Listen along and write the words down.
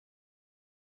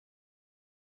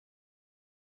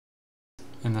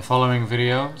In the following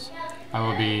videos, I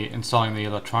will be installing the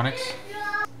electronics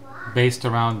based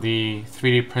around the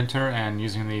 3D printer and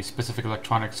using the specific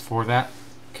electronics for that.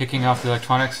 Kicking off the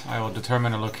electronics, I will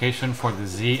determine a location for the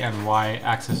Z and Y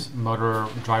axis motor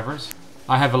drivers.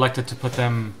 I have elected to put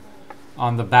them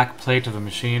on the back plate of the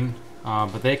machine,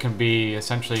 but they can be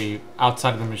essentially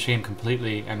outside of the machine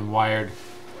completely and wired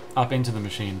up into the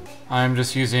machine. I'm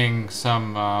just using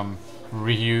some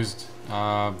reused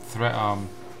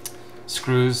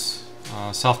screws,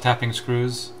 self-tapping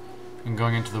screws, and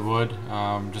going into the wood,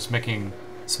 just making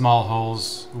small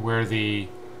holes where the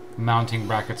mounting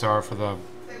brackets are for the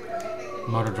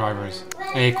motor drivers.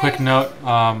 A quick note,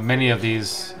 many of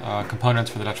these components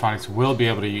for the electronics will be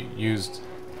able to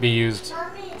be used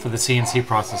for the CNC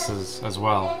processes as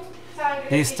well.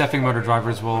 These stepping motor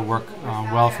drivers will work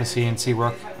well for CNC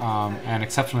work and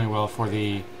exceptionally well for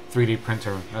the 3D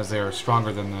printer, as they are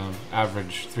stronger than the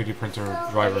average 3D printer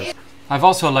drivers. I've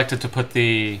also elected to put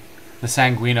the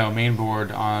sanguino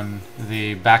mainboard on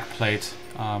the back plate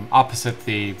opposite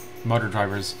the motor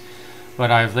drivers, but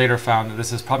I've later found that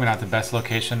this is probably not the best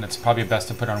location. It's probably best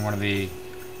to put on one of the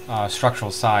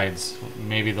structural sides,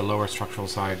 maybe the lower structural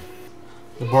side.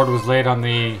 The board was laid on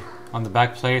the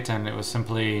back plate, and it was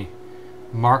simply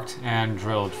marked and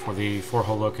drilled for the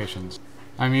 4-hole locations.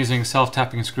 I'm using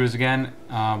self-tapping screws again,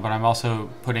 but I'm also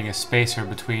putting a spacer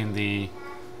between the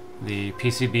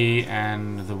PCB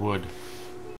and the wood.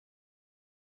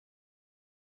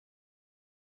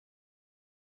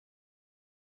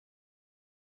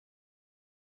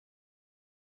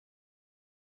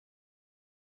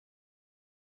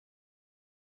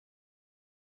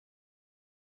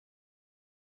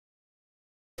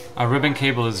 A ribbon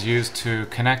cable is used to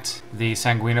connect the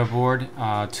sanguino board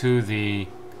to the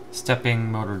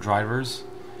stepping motor drivers.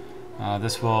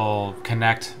 This will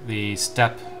connect the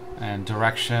step and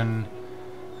direction,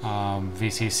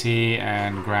 VCC,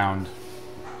 and ground.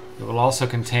 It will also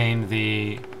contain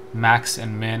the max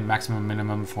and maximum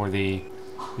minimum for the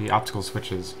optical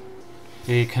switches.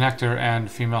 The connector and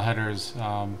female headers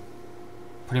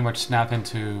pretty much snap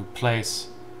into place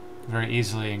very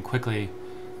easily and quickly.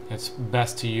 It's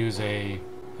best to use a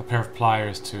pair of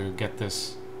pliers to get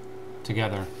this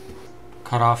together.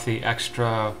 Cut off the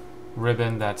extra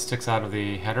ribbon that sticks out of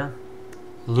the header.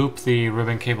 Loop the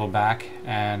ribbon cable back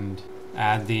and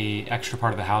add the extra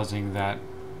part of the housing that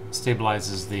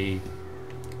stabilizes the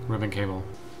ribbon cable.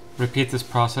 Repeat this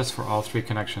process for all 3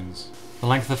 connections. The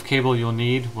length of cable you'll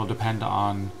need will depend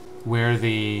on where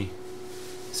the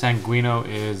sanguino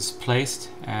is placed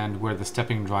and where the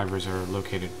stepping drivers are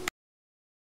located.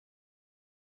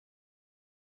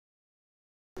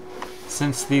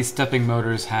 Since these stepping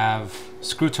motors have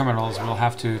screw terminals, we'll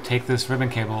have to take this ribbon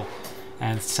cable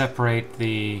and separate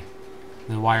the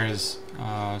wires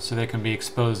so they can be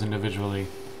exposed individually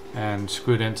and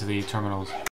screwed into the terminals.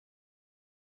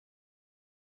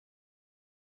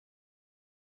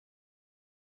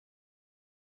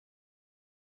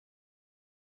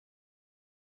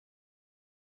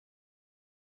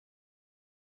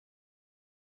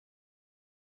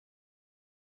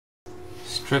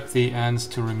 Strip the ends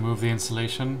to remove the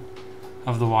insulation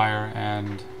of the wire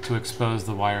and to expose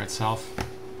the wire itself.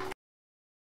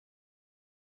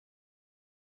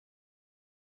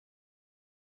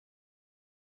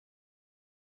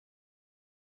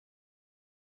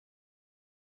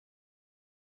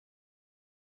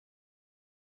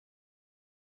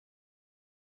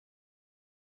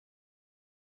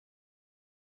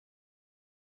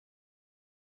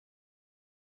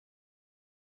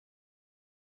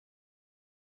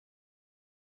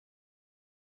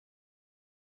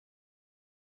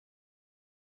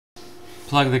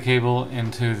 Plug the cable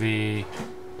into the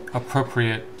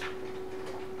appropriate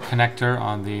connector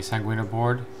on the sanguino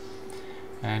board,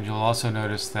 and you'll also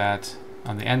notice that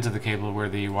on the ends of the cable where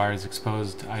the wire is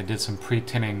exposed, I did some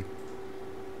pre-tinning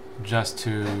just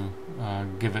to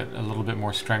give it a little bit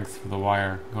more strength for the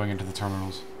wire going into the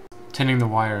terminals. Tinning the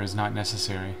wire is not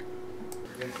necessary.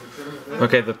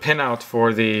 Okay, the pinout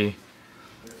for the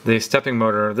stepping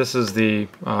motor, this is the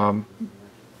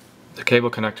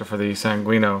cable connector for the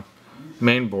sanguino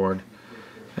mainboard,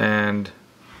 and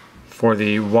for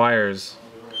the wires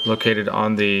located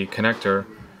on the connector,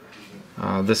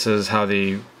 this is how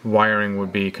the wiring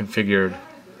would be configured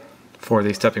for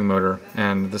the stepping motor,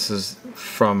 and this is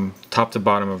from top to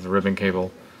bottom of the ribbon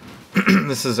cable.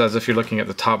 This is as if you're looking at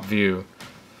the top view.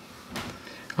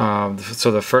 So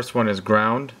the first one is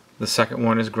ground, the second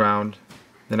one is ground,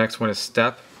 the next one is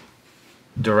step,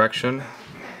 direction,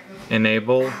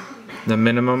 enable, the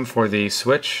minimum for the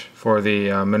switch for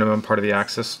the minimum part of the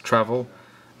axis travel,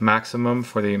 maximum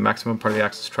for the maximum part of the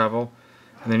axis travel,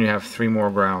 and then you have 3 more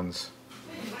grounds.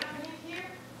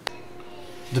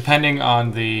 Depending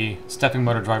on the stepping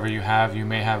motor driver you have, you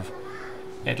may have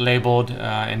it labeled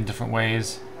in different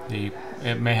ways.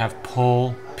 It may have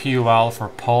pull, PUL for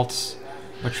pulse,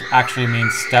 which actually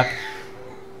means step.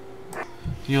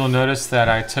 You'll notice that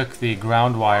I took the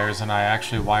ground wires and I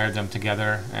actually wired them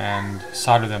together and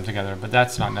soldered them together, but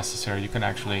that's not necessary. You can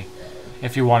actually,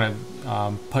 if you want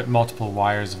to put multiple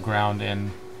wires of ground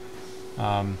in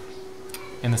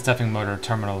the stepping motor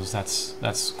terminals,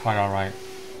 that's quite alright.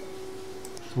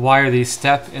 Wire the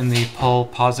step in the pull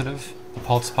positive, the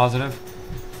pulse positive,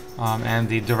 and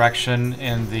the direction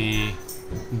in the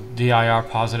DIR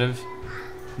positive.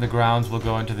 The grounds will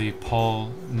go into the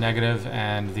pull negative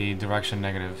and the direction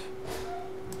negative.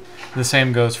 The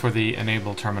same goes for the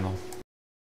enable terminal.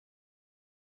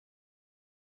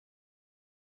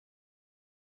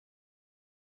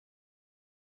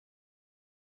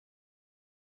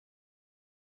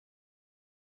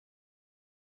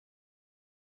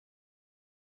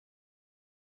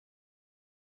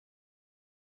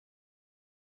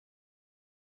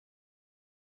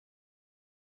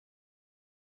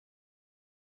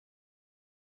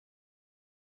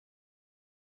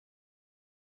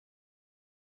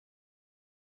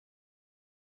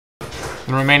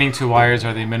 The remaining 2 wires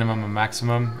are the minimum and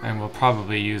maximum, and we'll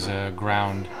probably use a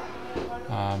ground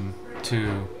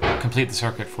to complete the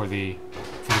circuit for the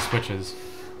switches.